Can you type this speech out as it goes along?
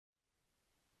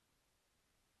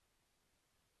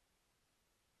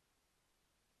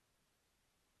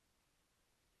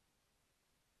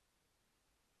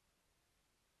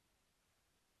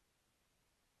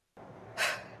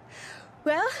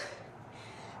Well,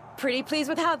 pretty pleased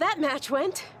with how that match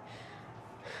went.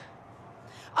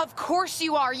 Of course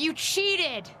you are! You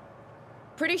cheated!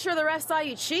 Pretty sure the ref saw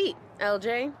you cheat,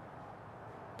 LJ.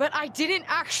 But I didn't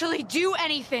actually do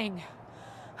anything!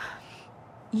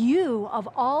 You, of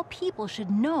all people, should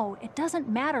know it doesn't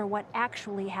matter what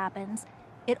actually happens.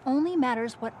 It only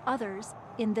matters what others,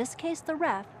 in this case the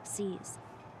ref, sees.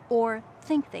 Or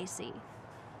think they see.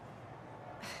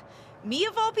 Me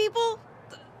of all people?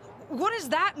 What does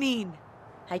that mean?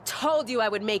 I told you I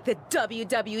would make the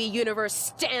WWE Universe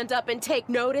stand up and take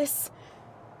notice.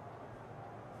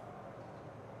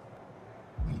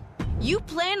 You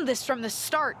planned this from the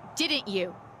start, didn't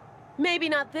you? Maybe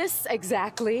not this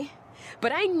exactly,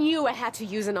 but I knew I had to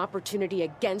use an opportunity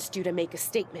against you to make a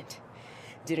statement.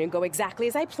 Didn't go exactly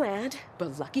as I planned,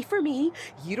 but lucky for me,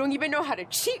 you don't even know how to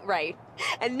cheat right.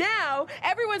 And now,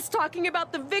 everyone's talking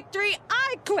about the victory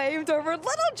I claimed over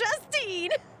little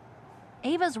Justine.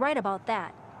 Ava's right about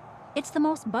that. It's the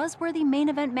most buzzworthy main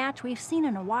event match we've seen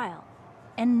in a while.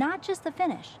 And not just the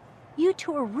finish. You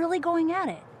two are really going at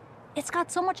it. It's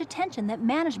got so much attention that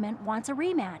management wants a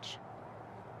rematch.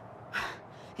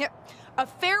 Yeah, a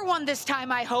fair one this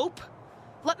time, I hope.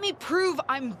 Let me prove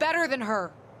I'm better than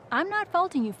her. I'm not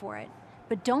faulting you for it,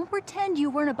 but don't pretend you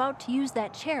weren't about to use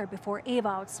that chair before Ava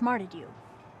outsmarted you.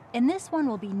 And this one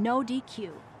will be no DQ,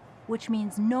 which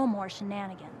means no more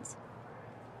shenanigans.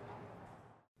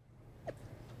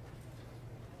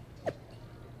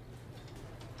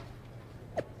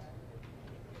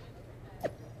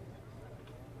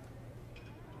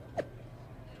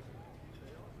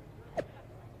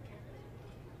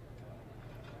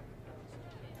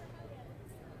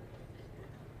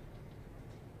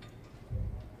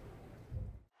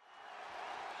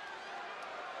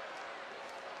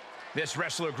 This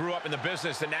wrestler grew up in the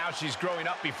business, and now she's growing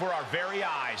up before our very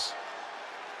eyes.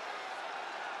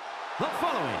 The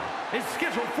following is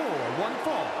scheduled for one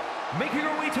fall, making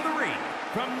her way to the ring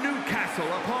from Newcastle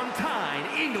upon Tyne,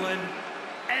 England,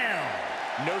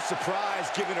 Elle. No surprise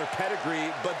given her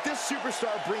pedigree, but this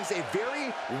superstar brings a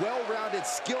very well-rounded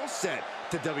skill set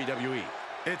to WWE.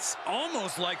 It's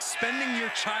almost like spending your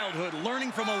childhood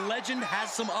learning from a legend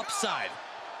has some upside.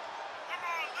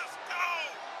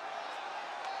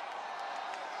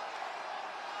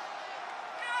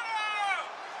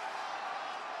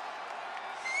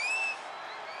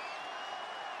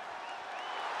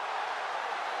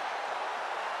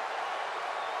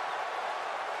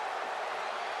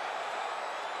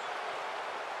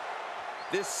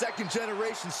 This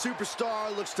second-generation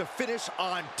superstar looks to finish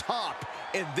on top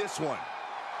in this one.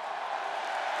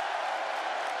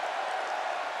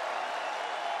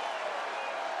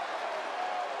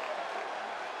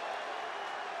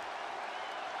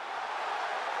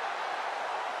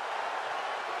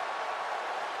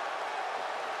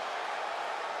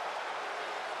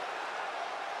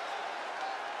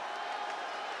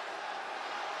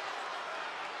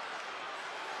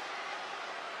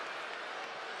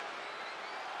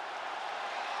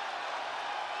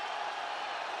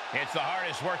 It's the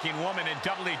hardest working woman in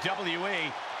WWE,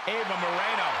 Ava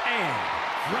Moreno. And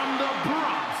from the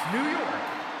Bronx, New York,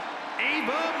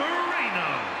 Ava Moreno.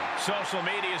 Social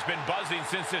media has been buzzing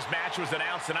since this match was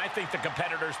announced, and I think the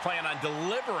competitors plan on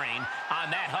delivering on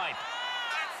that hype.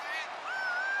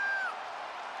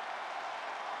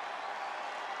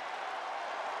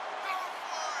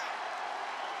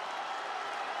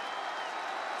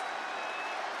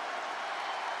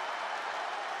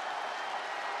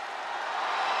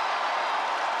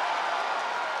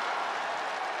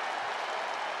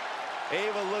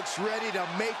 Ava looks ready to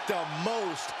make the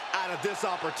most out of this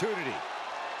opportunity.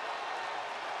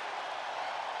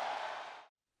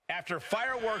 After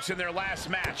fireworks in their last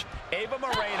match, Ava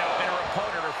Moreno and her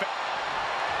opponent are...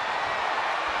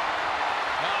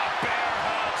 bear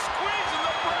hug, squeezing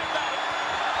the breath out.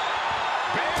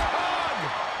 Bear hug.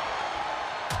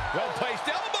 Well-placed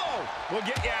elbow will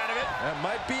get you out of it. That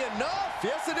might be enough.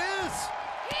 Yes, it is.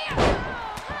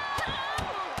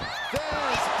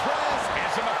 There's press.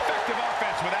 And some effective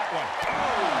offense with that one.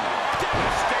 Oh,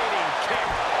 devastating kick.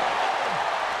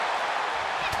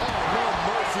 Oh, no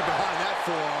mercy behind that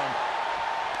forearm.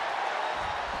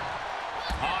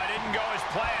 Oh, it didn't go as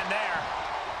planned there.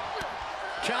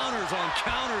 Counters on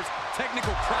counters,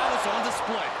 technical prowess on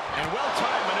display. And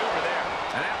well-timed maneuver there.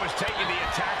 And that was taking the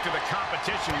attack to the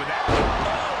competition with that.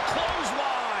 Oh,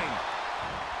 clothesline.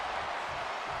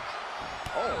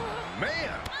 Oh,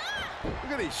 man.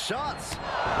 Look at these shots.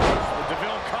 The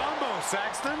DeVille combo,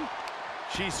 Saxton.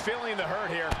 She's feeling the hurt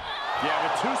here. Yeah,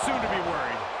 but too soon to be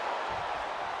worried.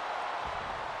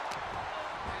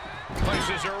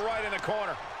 Places her right in the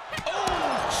corner.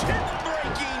 Oh,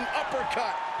 Chin-breaking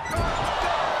uppercut.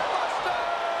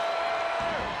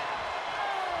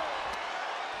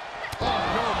 Oh,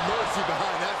 no mercy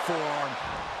behind that forearm.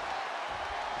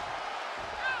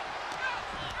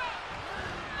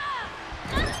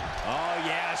 Oh,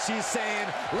 yeah, she's saying,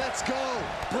 let's go.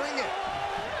 Bring it.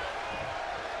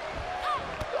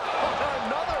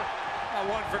 Another.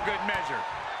 One for good measure.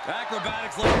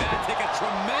 Acrobatics like that take a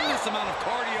tremendous amount of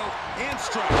cardio and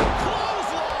strength.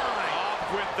 Clothesline.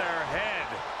 Off with their head.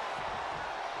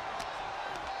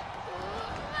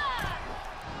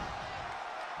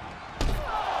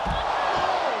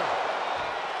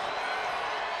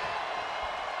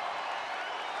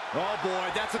 Oh, boy,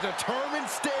 that's a determined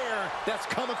stare that's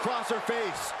come across her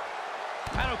face.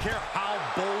 I don't care how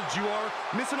bold you are,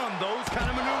 missing on those kind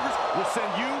of maneuvers will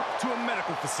send you to a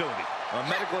medical facility.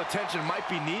 Medical attention might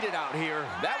be needed out here.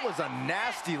 That was a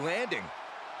nasty landing.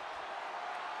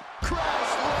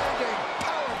 Crash landing,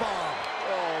 powerbomb.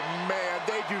 Oh, man,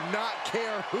 they do not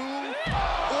care who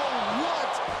or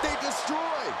what they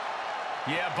destroy.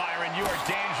 Yeah, Byron, you are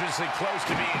dangerously close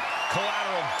to being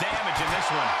collateral damage in this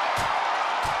one.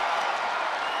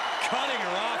 Cutting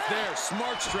her off there.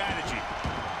 Smart strategy.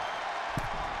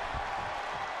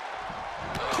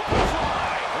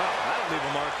 That'll leave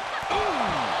a mark.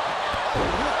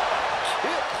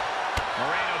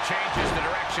 Moreno changes the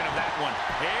direction of that one.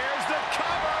 Here's the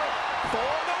cover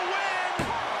for the win.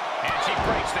 And she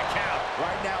breaks the count.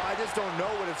 Right now, I just don't know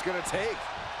what it's going to take.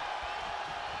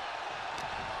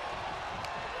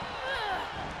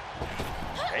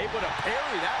 Able to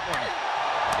parry that one.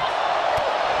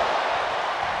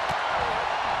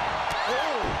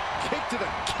 Oh, kick to the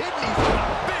kidneys with a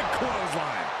big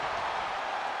clothesline.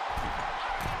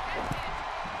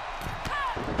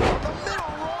 The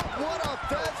middle rope, what a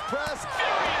fast press.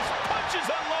 Furious punches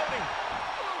unloading.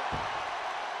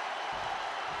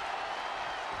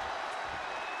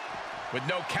 With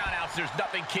no countouts, there's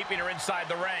nothing keeping her inside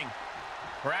the ring.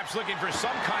 Perhaps looking for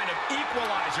some kind of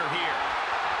equalizer here.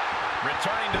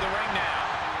 Returning to the ring now.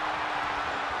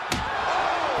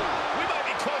 Oh, we might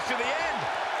be close to the end.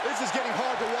 This is getting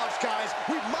hard to watch, guys.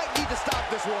 We might need to stop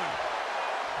this one.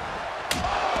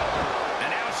 And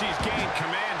now she's gained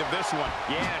command of this one.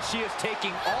 Yeah, she is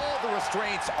taking all the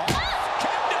restraints off.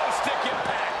 Kendo stick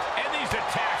impact. And these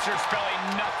attacks are spelling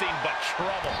nothing but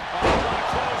trouble. Oh, what a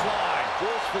clothesline.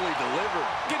 Forcefully delivered.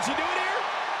 Can she do it here?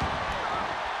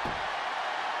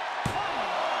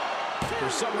 For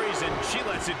some reason, she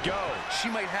lets it go. She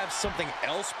might have something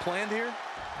else planned here.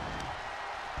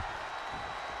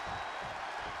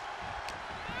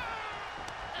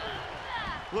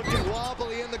 Looking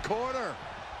wobbly in the corner.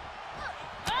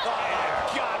 Oh,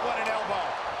 God, what an elbow.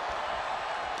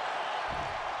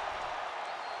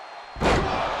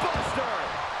 Buster.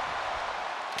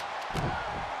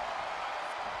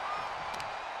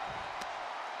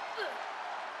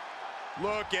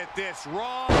 Look at this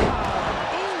raw power.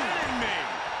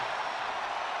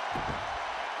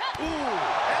 Ooh,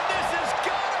 and this has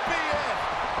got to be it.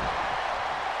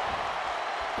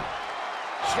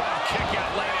 Strong kick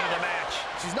out late into the match.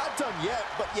 She's not done yet,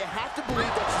 but you have to believe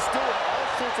that she's still in all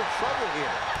sorts of trouble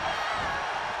here.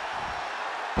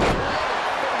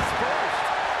 Face first.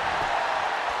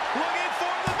 Looking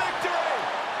for the victory.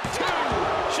 2.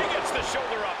 She gets the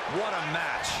shoulder up. What a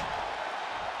match.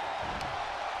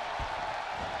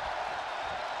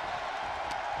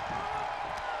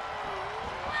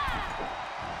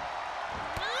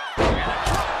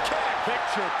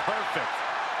 Picture perfect.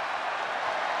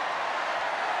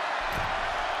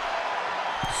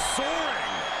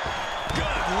 Soaring.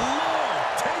 Good Lord.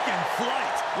 Taking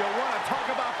flight. You want to talk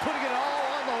about putting it all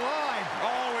on the line.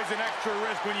 Always an extra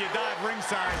risk when you dive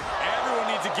ringside. Everyone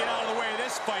needs to get out of the way of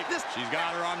this fight. She's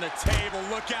got her on the table.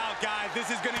 Look out, guys. This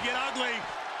is going to get ugly.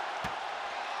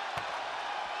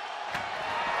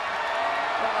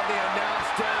 On the announce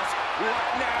desk. What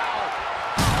now?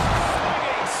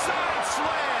 Swinging side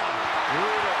slam.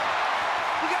 Brutal.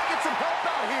 You got to get some help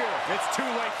out here. It's too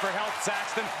late for help,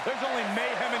 Saxton. There's only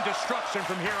mayhem and destruction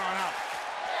from here on out.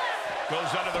 Goes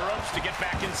under the ropes to get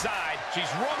back inside. She's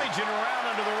rummaging around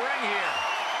under the ring here.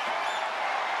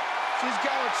 She's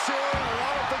going chill.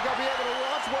 I don't think I'll be able to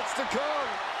watch what's to come.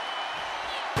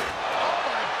 Oh,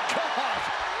 my gosh.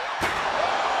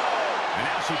 And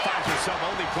now she finds herself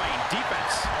only playing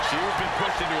defense. She's been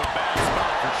pushed into a bad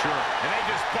spot for sure. And they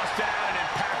just busted out an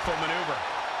impactful maneuver.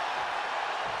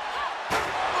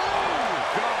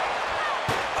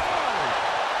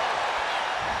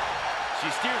 She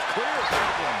steers clear of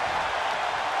that one.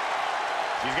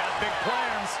 She's got big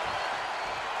plans.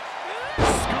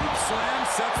 Scoop slam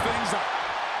sets things up.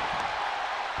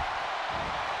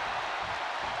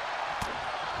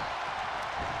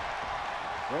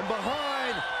 From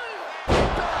behind.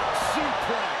 Back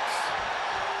suplex.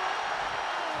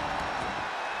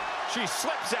 She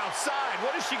slips outside.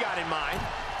 What has she got in mind?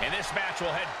 And this match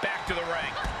will head back to the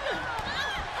ring.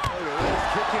 Look at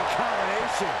this kicking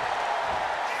combination.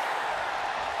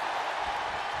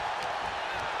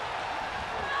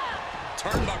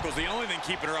 Turnbuckle's the only thing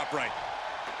keeping her upright.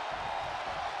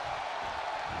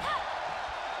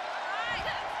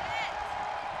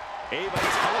 Ava's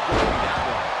celebrating that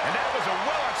one. And that was a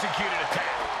well-executed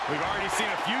attack. We've already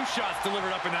seen a few shots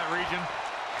delivered up in that region.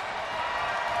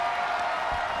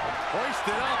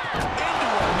 Hoisted up into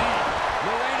a knee.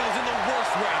 Moreno's in the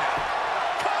worst way now.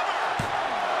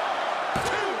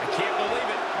 I can't believe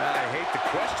it. I hate to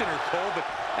question her, Cole, but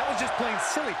that was just plain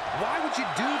silly. Why would you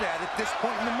do that at this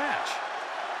point in the match?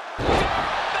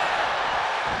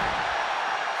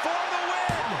 For the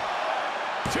win.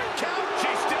 2 count.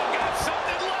 She's still got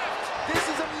something left. This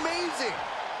is amazing.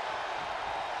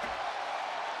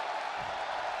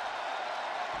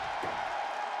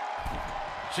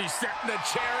 She's setting the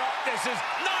chair up. This is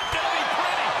not going to be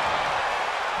pretty.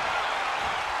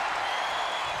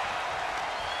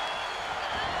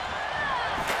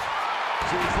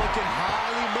 She's looking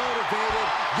highly motivated,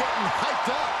 getting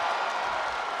hyped up.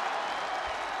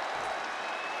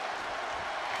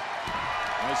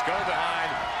 Nice go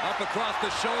behind. Up across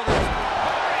the shoulders.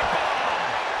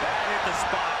 That hit the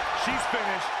spot. She's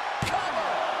finished.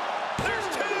 Cover. There's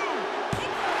 2.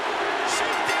 She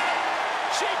did it.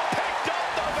 She picked up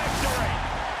the victory.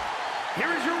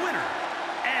 Here is your winner,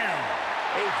 Elle.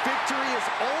 A victory is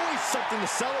always something to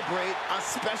celebrate,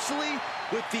 especially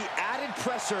with the added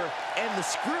pressure and the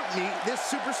scrutiny this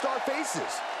superstar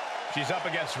faces. She's up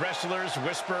against wrestlers,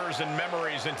 whisperers, and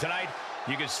memories, and tonight,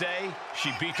 you could say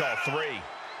she beat all 3.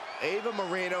 Ava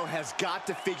Moreno has got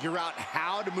to figure out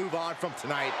how to move on from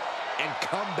tonight and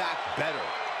come back better.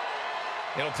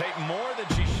 It'll take more than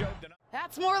she showed tonight.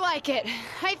 That's more like it.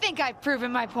 I think I've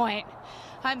proven my point.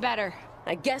 I'm better.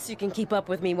 I guess you can keep up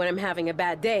with me when I'm having a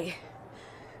bad day.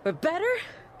 But better?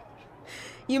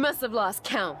 You must have lost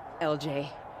count, LJ.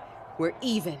 We're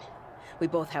even. We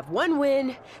both have 1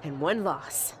 win and 1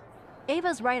 loss.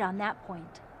 Ava's right on that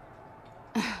point.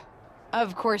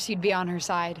 Of course you'd be on her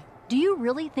side. Do you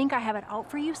really think I have it out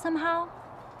for you somehow?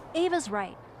 Ava's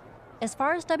right. As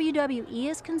far as WWE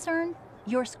is concerned,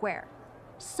 you're square.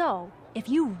 So, if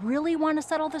you really want to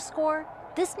settle the score,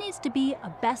 this needs to be a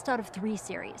best out of 3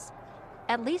 series.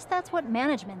 At least that's what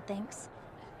management thinks.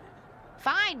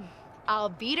 Fine. I'll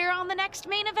beat her on the next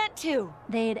main event too.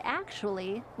 They'd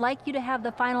actually like you to have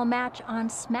the final match on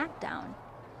SmackDown.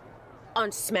 On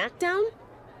SmackDown?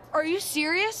 Are you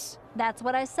serious? That's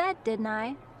what I said, didn't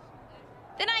I?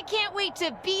 Then I can't wait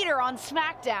to beat her on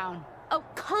SmackDown. Oh,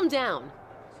 calm down.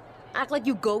 Act like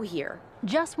you go here.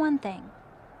 Just one thing.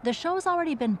 The show's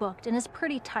already been booked and is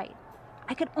pretty tight.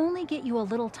 I could only get you a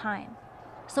little time.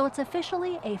 So it's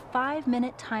officially a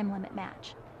 5-minute time limit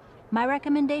match. My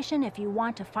recommendation, if you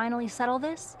want to finally settle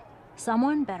this,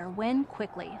 someone better win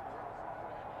quickly.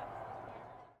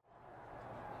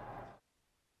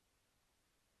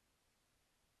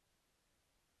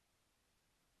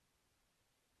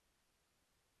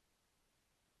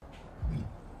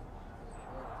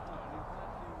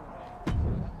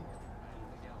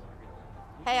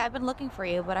 Hey, I've been looking for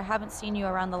you, but I haven't seen you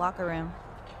around the locker room.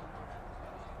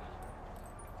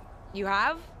 You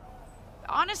have?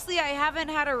 Honestly, I haven't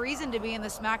had a reason to be in the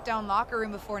SmackDown locker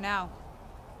room before now.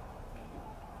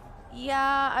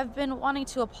 Yeah, I've been wanting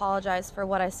to apologize for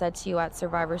what I said to you at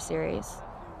Survivor Series.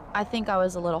 I think I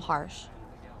was a little harsh.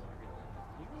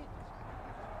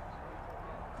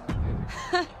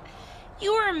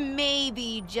 You were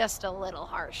maybe just a little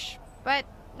harsh, but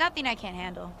nothing I can't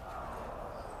handle.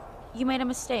 You made a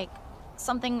mistake.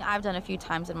 Something I've done a few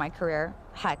times in my career.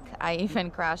 Heck, I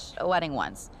even crashed a wedding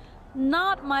once.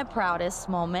 Not my proudest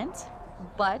moment,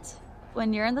 but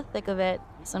when you're in the thick of it,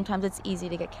 sometimes it's easy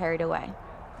to get carried away.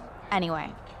 Anyway,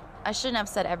 I shouldn't have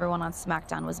said everyone on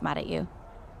SmackDown was mad at you.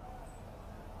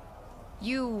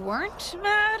 You weren't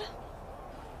mad?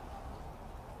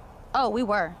 Oh, we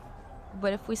were.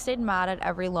 But if we stayed mad at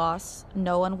every loss,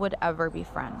 no one would ever be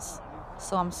friends.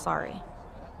 So I'm sorry.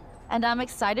 And I'm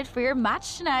excited for your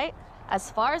match tonight.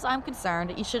 As far as I'm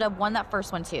concerned, you should have won that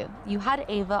first one too. You had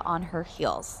Ava on her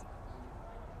heels.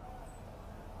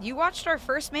 You watched our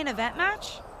first main event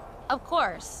match? Of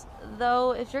course.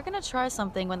 Though, if you're gonna try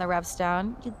something when the rev's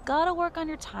down, you gotta work on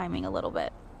your timing a little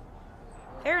bit.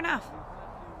 Fair enough.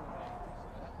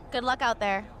 Good luck out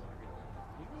there.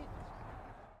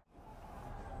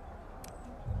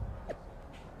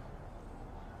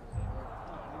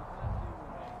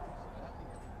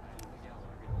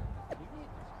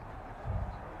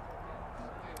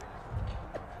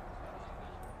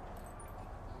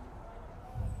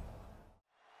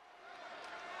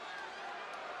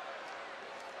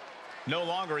 No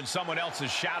longer in someone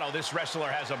else's shadow, this wrestler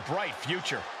has a bright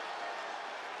future.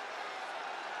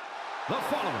 The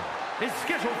following is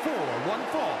scheduled for one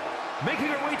fall,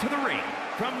 making her way to the ring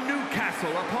from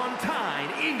Newcastle upon Tyne,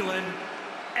 England,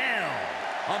 Elle.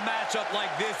 A matchup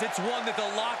like this, it's one that the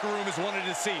locker room has wanted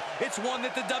to see. It's one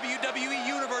that the WWE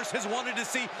Universe has wanted to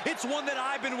see. It's one that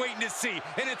I've been waiting to see,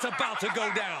 and it's about to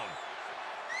go down.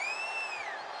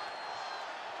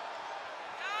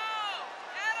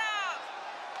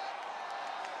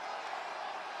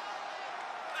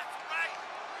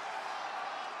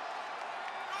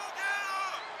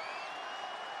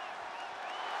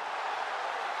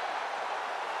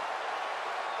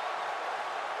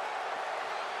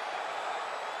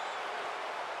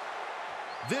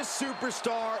 This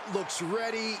superstar looks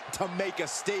ready to make a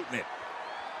statement.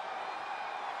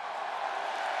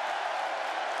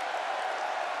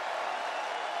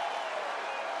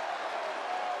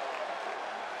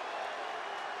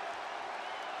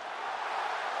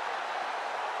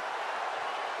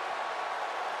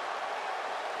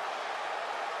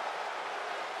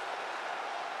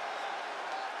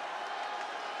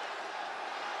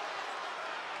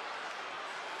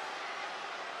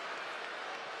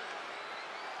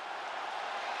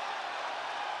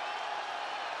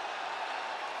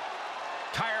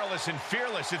 Tireless and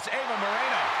fearless, it's Ava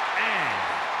Moreno. And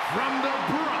from the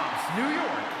Bronx, New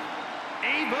York,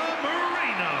 Ava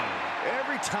Moreno.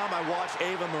 Every time I watch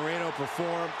Ava Moreno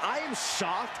perform, I am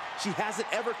shocked she hasn't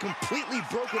ever completely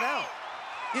broken out.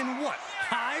 In what,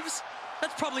 hives?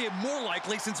 That's probably more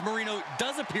likely since Moreno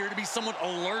does appear to be somewhat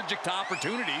allergic to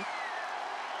opportunity.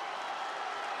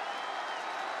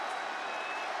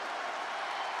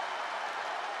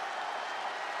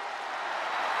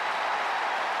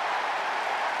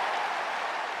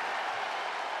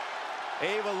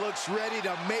 Ava looks ready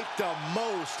to make the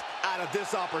most out of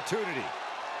this opportunity.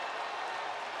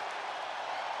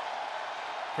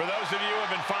 For those of you who have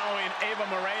been following Ava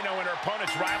Moreno and her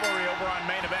opponent's rivalry over on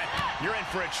Main Event, you're in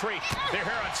for a treat. They're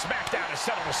here on SmackDown to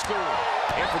settle the score.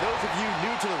 And for those of you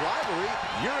new to the rivalry,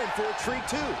 you're in for a treat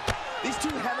too. These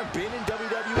two haven't been in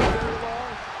WWE very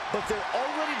long, but they're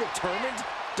already determined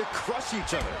to crush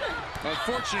each other.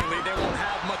 Unfortunately, they won't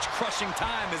have much crushing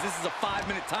time as this is a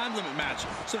 5-minute time limit match,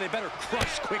 so they better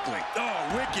crush quickly.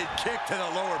 Oh, wicked kick to the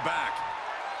lower back.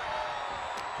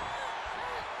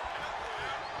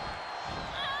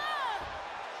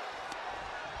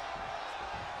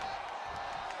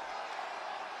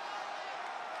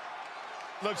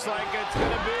 Looks like it's going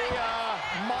to be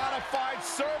a modified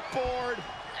surfboard.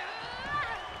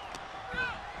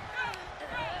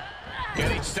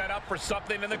 Getting set up for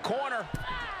something in the corner.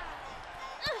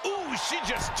 Ooh, she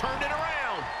just turned it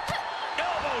around.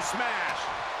 Elbow smash.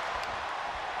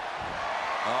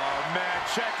 Oh, man,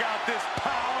 check out this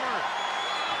power.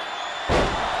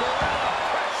 Gorilla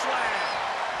press slam.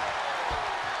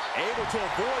 Able to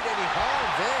avoid any harm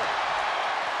there.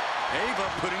 Ava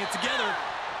putting it together.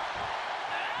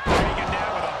 Taken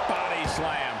down with a body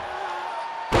slam.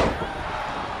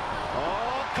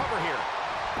 Oh, cover here.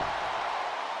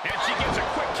 And she gets a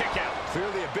quick kick out.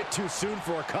 Clearly a bit too soon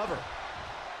for a cover.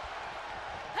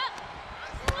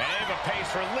 And Ava pays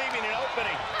for leaving an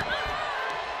opening.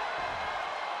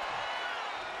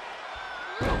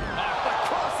 A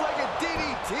cross-legged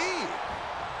DDT.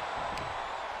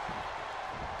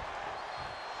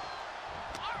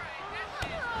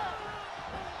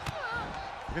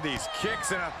 Look at these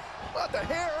kicks and What the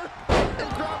hair?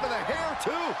 And dropping the hair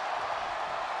too.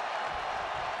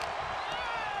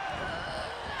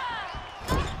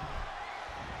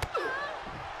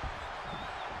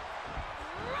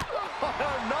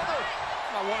 Another.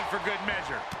 one for good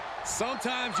measure.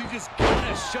 Sometimes you just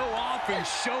gotta show off and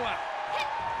show out.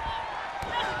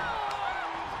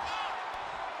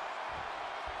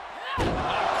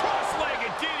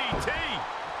 Cross-legged DDT.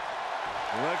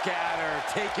 Look at her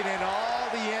taking in all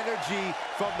the energy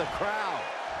from the crowd.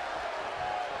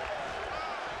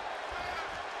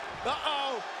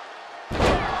 Uh-oh.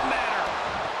 Dark matter.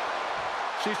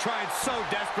 She's trying so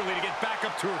desperately to get back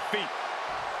up to her feet.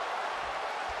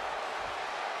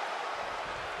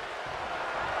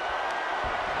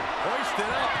 Hoisted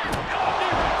up. Oh,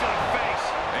 knee right to the face.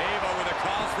 Ava with a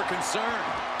cause for concern.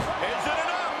 Is it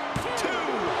enough? Two.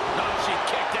 No, she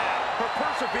kicked out. Her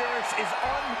perseverance is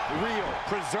unreal.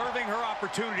 Preserving her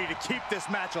opportunity to keep this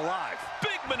match alive.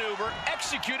 Big maneuver,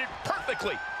 executed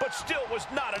perfectly, but still was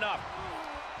not enough.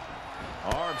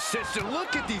 Arm system.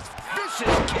 Look at these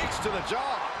vicious kicks to the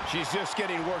jaw. She's just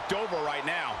getting worked over right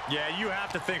now. Yeah, you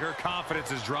have to think her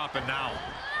confidence is dropping now.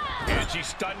 And she's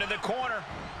stunned in the corner.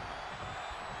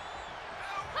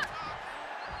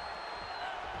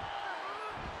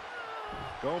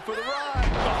 Going for the run.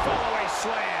 The fallaway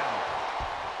slam.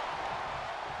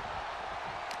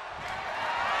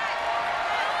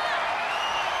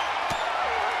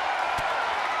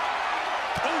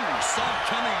 Oh, saw it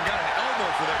coming and got an elbow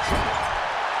for that trouble.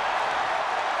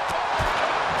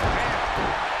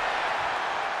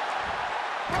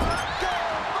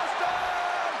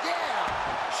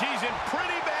 She's in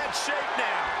pretty bad shape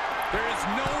now. There is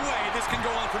no way this can go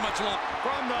on for much longer.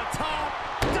 From the top,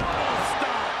 double stop.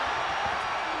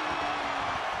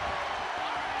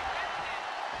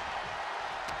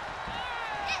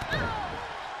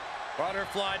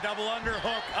 Butterfly double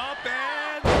underhook up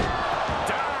and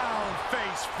down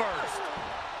face first.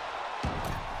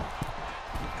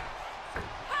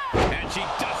 And she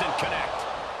doesn't connect.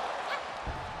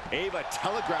 Ava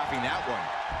telegraphing that one.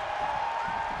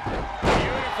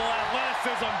 Beautiful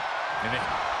athleticism. And then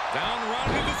down around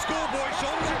to the schoolboy.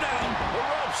 Shoulders are down. The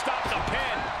rope stopped the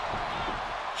pin.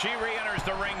 She re-enters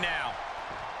the ring now.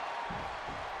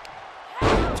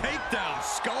 Takedown,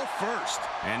 skull first.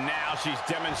 And now she's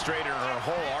demonstrated her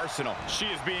whole arsenal. She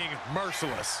is being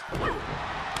merciless.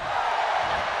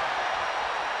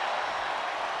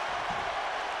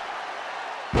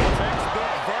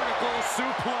 Textbook vertical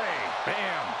suplex.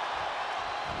 Bam.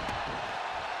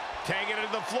 Taking it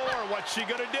to the floor. What's she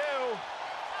gonna do?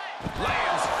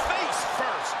 Lands face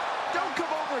first. Don't come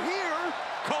over here.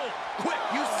 Cole, quick,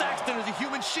 use Saxton as a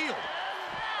human shield.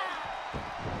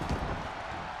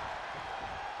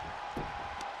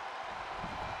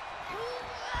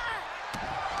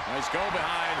 Nice go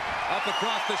behind, up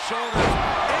across the shoulders,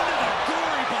 into the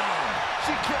gory bomb.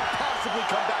 She can't possibly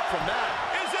come back from that.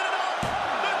 Is it enough?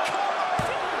 The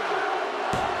cover!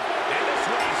 And this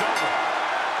one is over.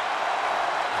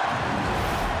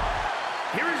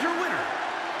 Here is your winner,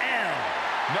 Elle.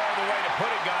 No other way to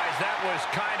put it, guys. That was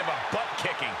kind of a butt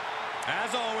kicking.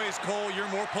 As always, Cole,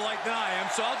 you're more polite than I am,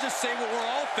 so I'll just say what we're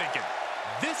all thinking.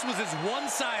 This was as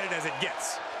one-sided as it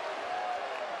gets.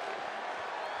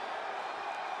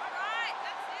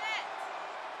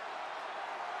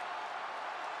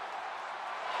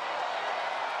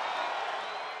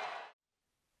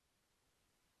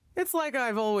 It's like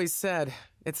I've always said,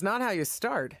 it's not how you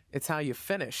start, it's how you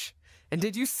finish. And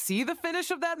did you see the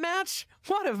finish of that match?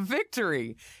 What a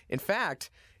victory! In fact,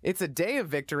 it's a day of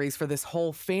victories for this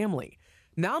whole family.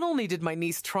 Not only did my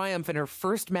niece triumph in her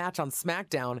first match on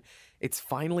SmackDown, it's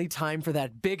finally time for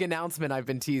that big announcement I've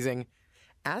been teasing.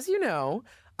 As you know,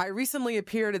 I recently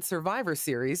appeared at Survivor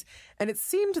Series, and it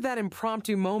seemed that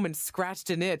impromptu moment scratched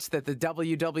an itch that the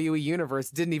WWE Universe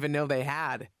didn't even know they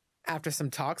had. After some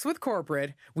talks with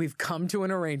corporate, we've come to an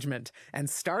arrangement, and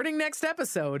starting next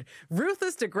episode,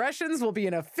 Ruthless Digressions will be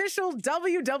an official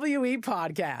WWE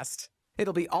podcast.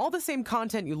 It'll be all the same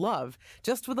content you love,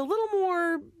 just with a little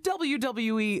more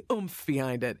WWE oomph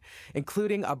behind it,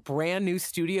 including a brand new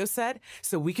studio set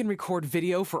so we can record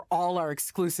video for all our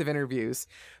exclusive interviews.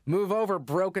 Move over,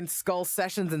 Broken Skull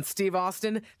Sessions and Steve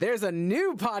Austin. There's a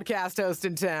new podcast host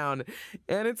in town,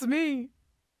 and it's me.